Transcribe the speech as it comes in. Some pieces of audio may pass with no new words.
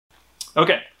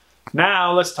Okay,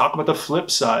 now let's talk about the flip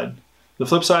side. The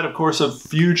flip side, of course, of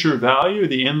future value,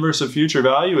 the inverse of future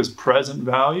value is present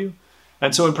value.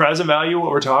 And so in present value,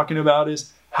 what we're talking about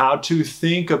is how to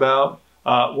think about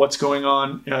what's going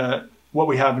on, what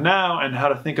we have now, and how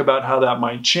to think about how that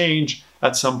might change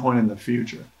at some point in the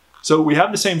future. So we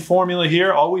have the same formula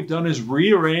here. All we've done is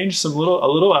rearrange a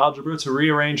little algebra to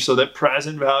rearrange so that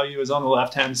present value is on the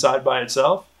left-hand side by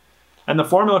itself. And the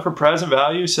formula for present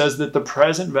value says that the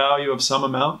present value of some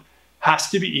amount has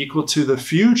to be equal to the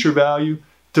future value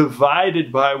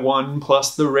divided by 1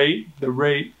 plus the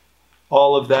rate,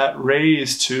 all of that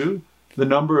raised to the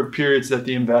number of periods that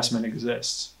the investment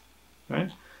exists.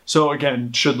 Right? So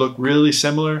again, should look really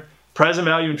similar. Present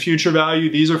value and future value,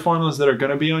 these are formulas that are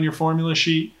going to be on your formula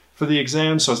sheet for the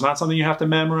exam, so it's not something you have to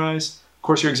memorize. Of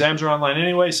course, your exams are online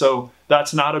anyway, so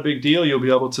that's not a big deal. You'll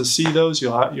be able to see those.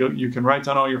 You can write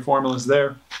down all your formulas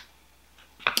there.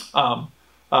 What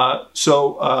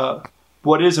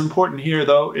is important here,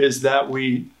 though, is that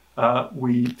we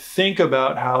think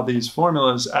about how these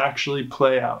formulas actually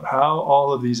play out, how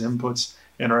all of these inputs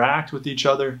interact with each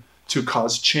other to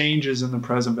cause changes in the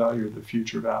present value or the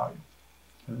future value.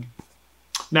 Okay.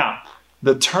 Now,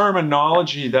 the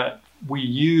terminology that we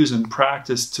use in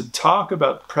practice to talk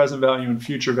about present value and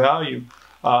future value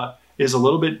is a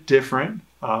little bit different.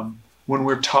 When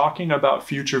we're talking about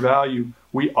future value,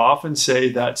 we often say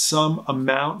that some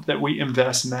amount that we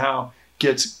invest now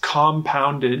gets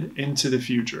compounded into the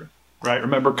future, right?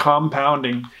 Remember,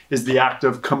 compounding is the act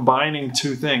of combining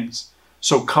two things.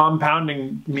 So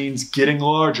compounding means getting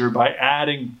larger by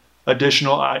adding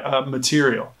additional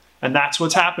material. And that's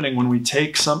what's happening when we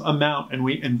take some amount and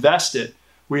we invest it.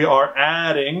 We are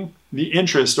adding the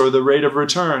interest or the rate of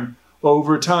return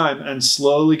over time and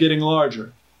slowly getting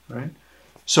larger, right?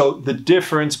 So the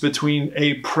difference between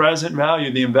a present value,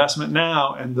 the investment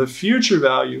now, and the future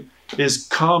value is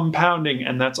compounding,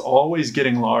 and that's always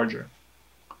getting larger.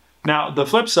 Now, the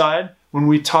flip side, when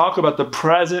we talk about the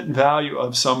present value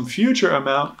of some future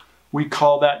amount, we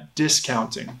call that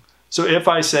discounting. So if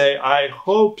I say, I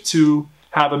hope to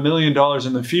have $1 million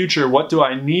in the future, what do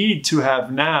I need to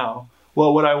have now?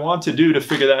 Well, what I want to do to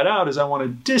figure that out is I want to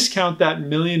discount that $1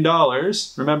 million.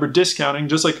 Remember, discounting,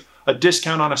 just like a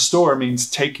discount on a store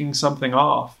means taking something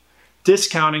off.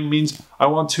 Discounting means I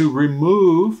want to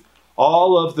remove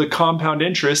all of the compound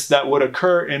interest that would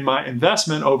occur in my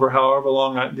investment over however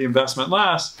long the investment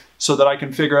lasts so that I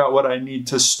can figure out what I need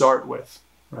to start with,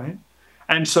 right?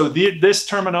 And so this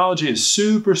terminology is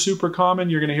super, super common.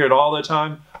 You're going to hear it all the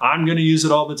time. I'm going to use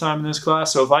it all the time in this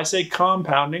class. So if I say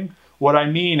compounding, what I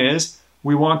mean is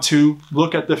we want to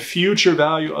look at the future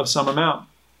value of some amount,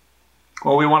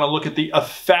 or we want to look at the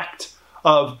effect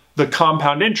of the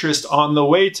compound interest on the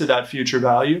way to that future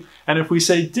value. And if we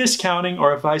say discounting,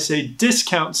 or if I say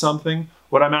discount something,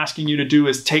 what I'm asking you to do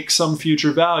is take some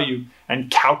future value and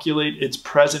calculate its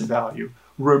present value.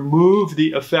 Remove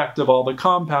the effect of all the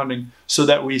compounding so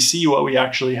that we see what we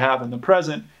actually have in the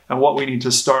present and what we need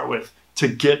to start with to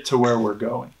get to where we're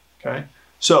going, okay?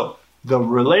 So the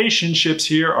relationships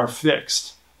here are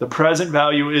fixed. The present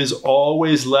value is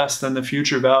always less than the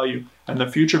future value, and the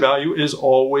future value is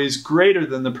always greater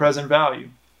than the present value,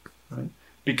 right?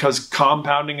 Because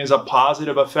compounding is a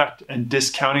positive effect and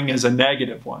discounting is a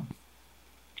negative one.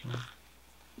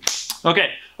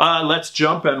 Okay, let's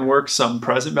jump and work some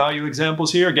present value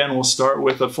examples here. Again, we'll start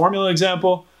with a formula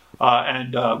example,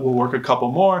 and we'll work a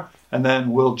couple more, and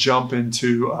then we'll jump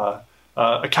into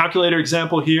a calculator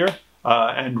example here.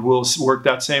 And we'll work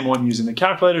that same one using the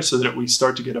calculator so that we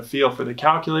start to get a feel for the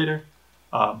calculator.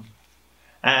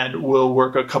 And we'll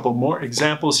work a couple more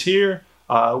examples here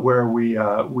where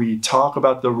we talk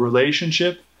about the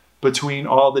relationship between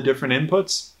all the different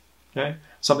inputs. Okay?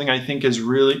 Something I think is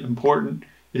really important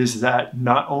is that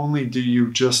not only do you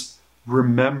just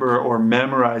remember or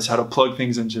memorize how to plug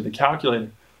things into the calculator,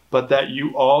 but that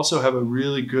you also have a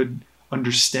really good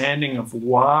understanding of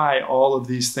why all of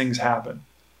these things happen.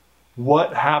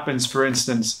 What happens, for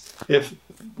instance, if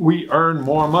we earn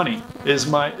more money?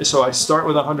 So I start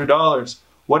with $100.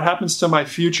 What happens to my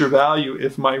future value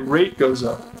if my rate goes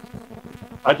up?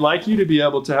 I'd like you to be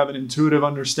able to have an intuitive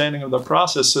understanding of the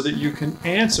process so that you can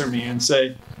answer me and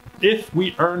say, if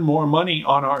we earn more money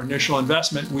on our initial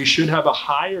investment, we should have a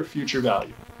higher future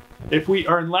value. If we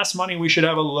earn less money, we should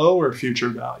have a lower future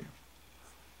value.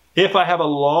 If I have a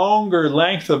longer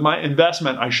length of my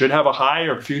investment, I should have a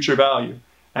higher future value.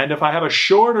 And if I have a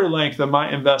shorter length of my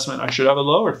investment, I should have a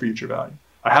lower future value.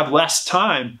 I have less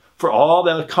time for all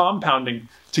the compounding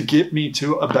to get me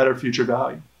to a better future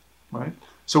value, right?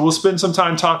 So we'll spend some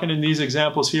time talking in these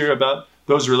examples here about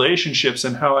those relationships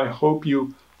and how I hope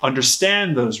you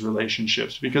understand those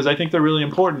relationships, because I think they're really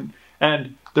important.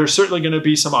 And there's certainly going to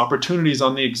be some opportunities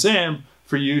on the exam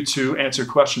for you to answer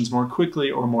questions more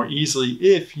quickly or more easily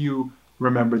if you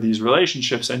remember these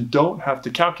relationships and don't have to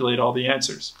calculate all the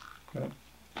answers. Okay?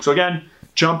 So again,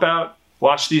 jump out,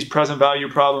 watch these present value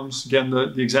problems. Again,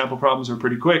 the example problems are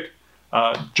pretty quick.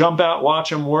 Jump out,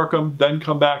 watch them, work them, then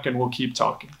come back and we'll keep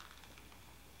talking.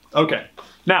 Okay,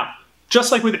 now,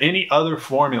 just like with any other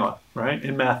formula, right,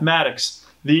 in mathematics,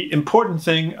 the important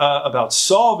thing about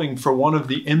solving for one of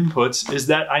the inputs is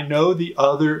that I know the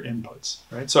other inputs,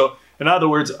 right? So in other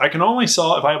words, I can only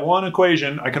solve, if I have one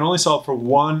equation, I can only solve for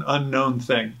one unknown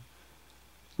thing.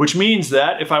 Which means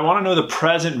that if I want to know the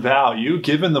present value,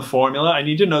 given the formula, I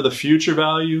need to know the future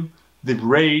value, the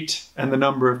rate, and the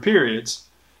number of periods.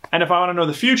 And if I want to know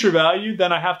the future value,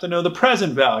 then I have to know the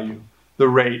present value, the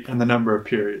rate, and the number of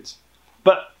periods.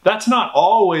 But that's not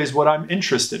always what I'm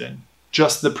interested in,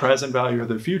 just the present value or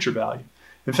the future value.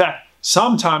 In fact,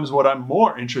 sometimes what I'm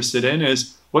more interested in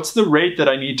is what's the rate that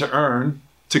I need to earn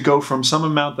to go from some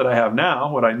amount that I have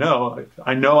now, what I know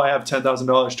I have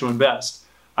 $10,000 to invest.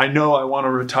 I know I want to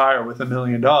retire with $1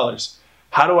 million.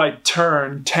 How do I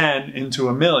turn 10 into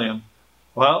 $1 million?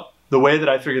 Well, the way that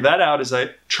I figure that out is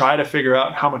I try to figure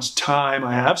out how much time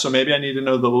I have. So maybe I need to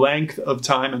know the length of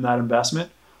time in that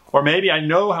investment. Or maybe I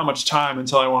know how much time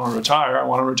until I want to retire. I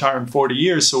want to retire in 40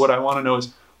 years. So what I want to know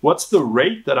is what's the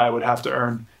rate that I would have to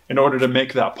earn in order to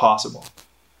make that possible?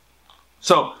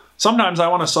 So sometimes I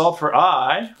want to solve for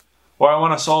I, or I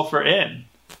want to solve for N.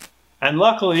 And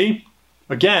luckily,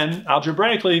 again,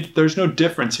 algebraically, there's no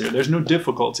difference here. There's no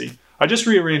difficulty. I just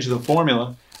rearrange the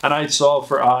formula and I solve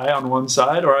for I on one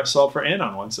side or I solve for N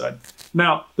on one side.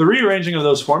 Now, the rearranging of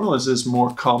those formulas is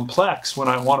more complex when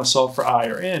I want to solve for I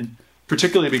or N,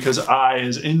 particularly because I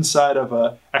is inside of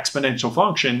an exponential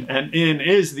function and N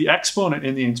is the exponent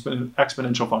in the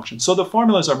exponential function. So the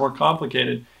formulas are more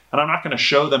complicated and I'm not going to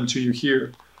show them to you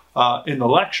here in the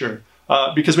lecture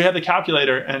because we have the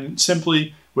calculator, and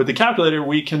simply with the calculator,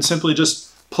 we can simply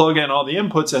just plug in all the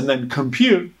inputs and then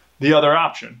compute the other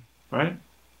option, right?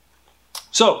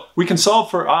 So we can solve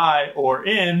for I or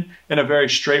N in a very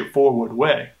straightforward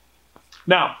way.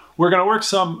 Now, we're going to work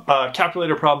some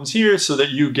calculator problems here so that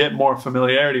you get more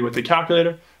familiarity with the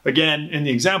calculator. Again, in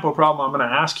the example problem, I'm going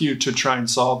to ask you to try and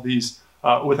solve these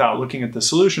without looking at the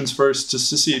solutions first, just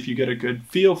to see if you get a good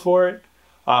feel for it.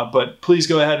 But please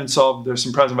go ahead and solve. There's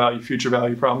some present value, future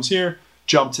value problems here.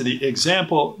 Jump to the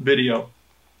example video.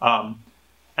 Then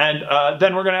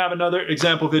we're going to have another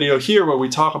example video here where we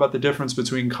talk about the difference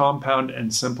between compound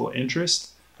and simple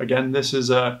interest. Again, this is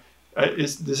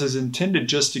intended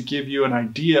just to give you an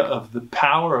idea of the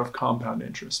power of compound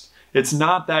interest. It's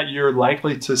not that you're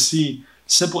likely to see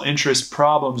simple interest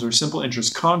problems or simple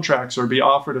interest contracts or be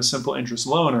offered a simple interest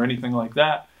loan or anything like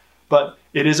that, but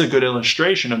it is a good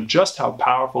illustration of just how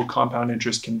powerful compound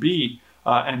interest can be,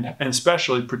 and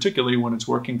especially, particularly when it's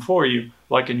working for you,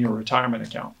 like in your retirement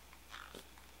account.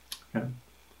 Okay.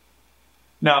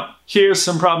 Now, here's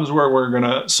some problems where we're going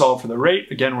to solve for the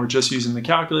rate. Again, we're just using the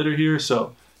calculator here,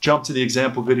 so jump to the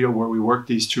example video where we work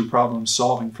these two problems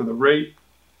solving for the rate.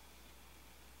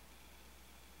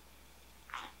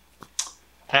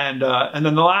 And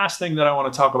then the last thing that I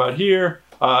want to talk about here,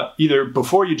 either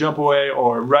before you jump away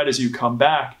or right as you come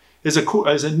back, is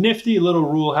a nifty little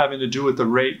rule having to do with the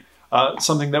rate,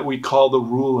 something that we call the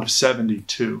rule of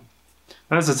 72.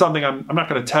 And this is something I'm not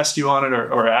going to test you on it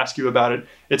or ask you about it.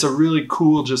 It's a really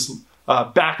cool, just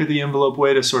back of the envelope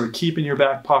way to sort of keep in your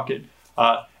back pocket.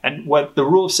 And what the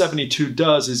rule of 72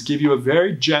 does is give you a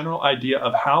very general idea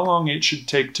of how long it should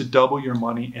take to double your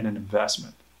money in an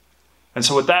investment. And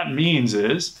so what that means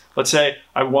is, let's say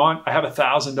I have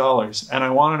 $1,000 and I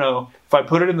want to know if I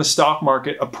put it in the stock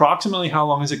market, approximately how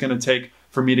long is it going to take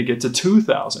for me to get to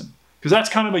 2,000? Because that's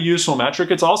kind of a useful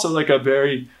metric. It's also like a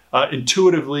very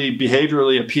intuitively,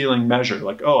 behaviorally appealing measure.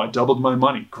 Like, oh, I doubled my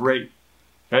money. Great.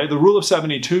 Okay? The rule of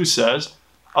 72 says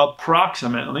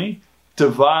approximately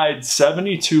divide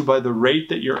 72 by the rate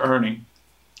that you're earning.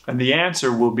 And the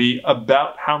answer will be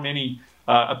about how many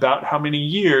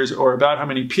years or about how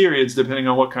many periods, depending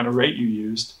on what kind of rate you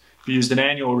used. If you used an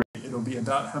annual rate, it'll be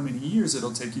about how many years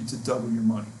it'll take you to double your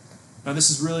money. Now,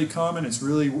 this is really common. It's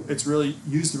really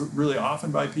used really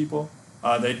often by people.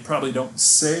 They probably don't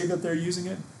say that they're using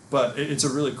it, but it's a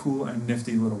really cool and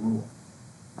nifty little rule.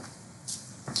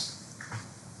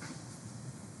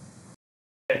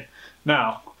 Okay.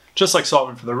 Now, just like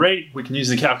solving for the rate, we can use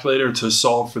the calculator to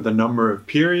solve for the number of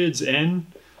periods in.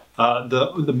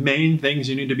 The main things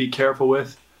you need to be careful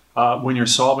with when you're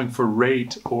solving for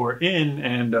rate or in,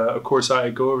 and of course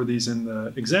I go over these in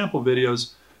the example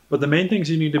videos, but the main things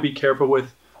you need to be careful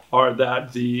with are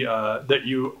that that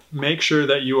you make sure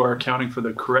that you are accounting for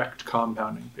the correct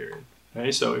compounding period.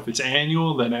 Okay, so if it's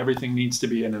annual, then everything needs to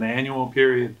be in an annual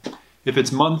period. If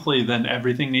it's monthly, then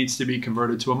everything needs to be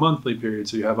converted to a monthly period.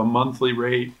 So you have a monthly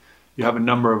rate, you have a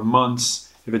number of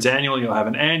months. If it's annual, you'll have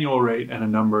an annual rate and a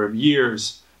number of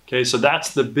years. Okay, so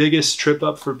that's the biggest trip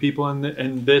up for people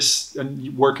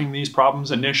in working these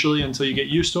problems initially until you get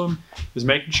used to them, is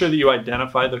making sure that you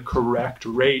identify the correct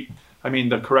rate,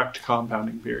 the correct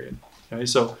compounding period. Okay,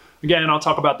 so again, I'll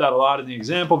talk about that a lot in the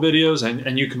example videos,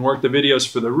 and you can work the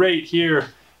videos for the rate here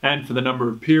and for the number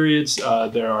of periods.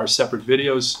 There are separate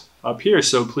videos up here,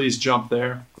 so please jump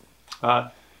there.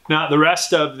 Now, the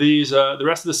rest of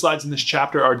the slides in this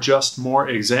chapter are just more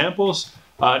examples.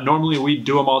 Normally, we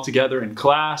do them all together in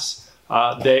class.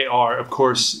 Of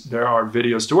course, there are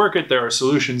videos to work it. There are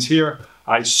solutions here.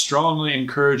 I strongly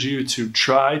encourage you to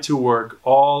try to work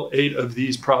all 8 of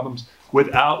these problems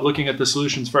without looking at the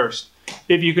solutions first.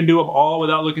 If you can do them all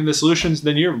without looking at the solutions,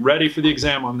 then you're ready for the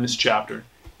exam on this chapter.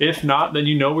 If not, then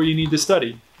you know where you need to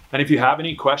study. And if you have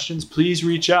any questions, please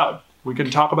reach out. We can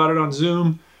talk about it on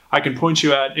Zoom. I can point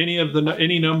you at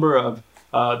any number of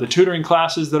the tutoring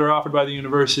classes that are offered by the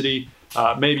university.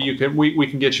 Maybe we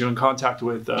can get you in contact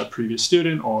with a previous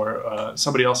student or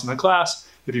somebody else in the class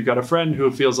if you've got a friend who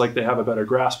feels like they have a better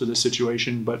grasp of the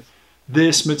situation. But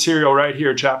this material right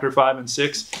here, chapter 5 and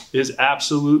 6, is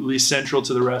absolutely central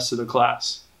to the rest of the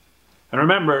class. And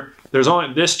remember, there's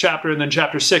only this chapter and then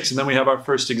chapter 6, and then we have our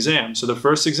first exam. So the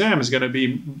first exam is going to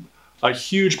be, a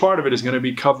huge part of it is going to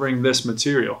be covering this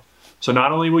material. So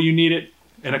not only will you need it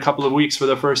in a couple of weeks for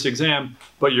the first exam,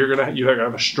 but you're gonna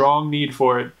have a strong need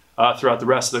for it throughout the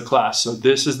rest of the class. So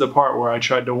this is the part where I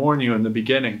tried to warn you in the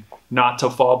beginning not to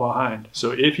fall behind.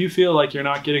 So if you feel like you're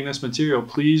not getting this material,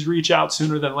 please reach out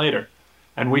sooner than later.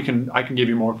 And I can give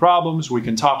you more problems. We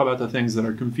can talk about the things that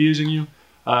are confusing you.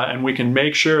 And we can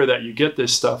make sure that you get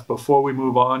this stuff before we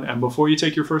move on and before you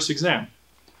take your first exam.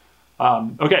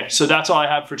 Okay, so that's all I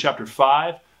have for chapter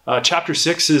 5. Chapter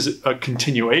 6 is a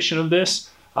continuation of this.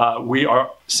 We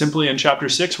are simply in chapter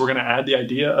 6, we're going to add the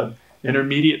idea of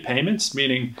intermediate payments,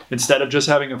 meaning instead of just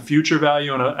having a future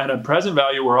value and a present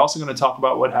value, we're also going to talk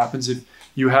about what happens if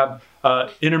you have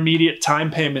intermediate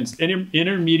time payments,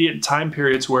 intermediate time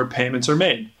periods where payments are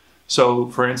made. So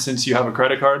for instance, you have a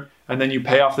credit card and then you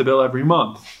pay off the bill every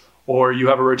month, or you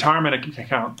have a retirement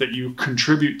account that you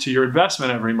contribute to your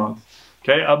investment every month.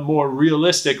 Okay, a more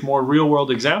realistic, more real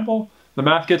world example. The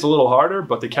math gets a little harder,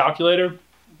 but the calculator,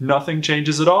 nothing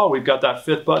changes at all. We've got that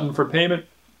 5th button for payment,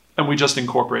 and we just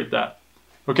incorporate that.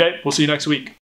 Okay, we'll see you next week.